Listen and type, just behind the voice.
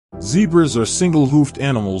Zebras are single-hoofed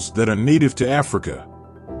animals that are native to Africa.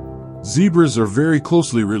 Zebras are very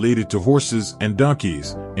closely related to horses and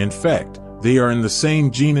donkeys. In fact, they are in the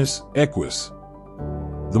same genus, Equus.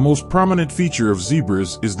 The most prominent feature of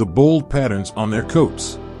zebras is the bold patterns on their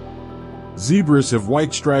coats. Zebras have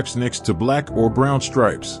white stripes next to black or brown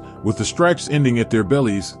stripes, with the stripes ending at their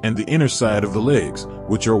bellies and the inner side of the legs,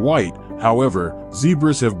 which are white. However,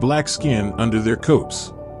 zebras have black skin under their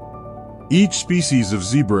coats. Each species of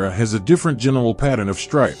zebra has a different general pattern of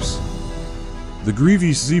stripes. The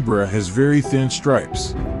Grevy's zebra has very thin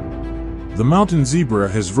stripes. The mountain zebra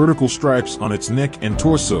has vertical stripes on its neck and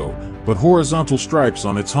torso, but horizontal stripes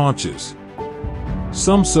on its haunches.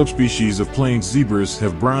 Some subspecies of plains zebras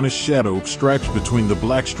have brownish shadow stripes between the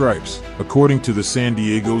black stripes, according to the San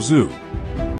Diego Zoo.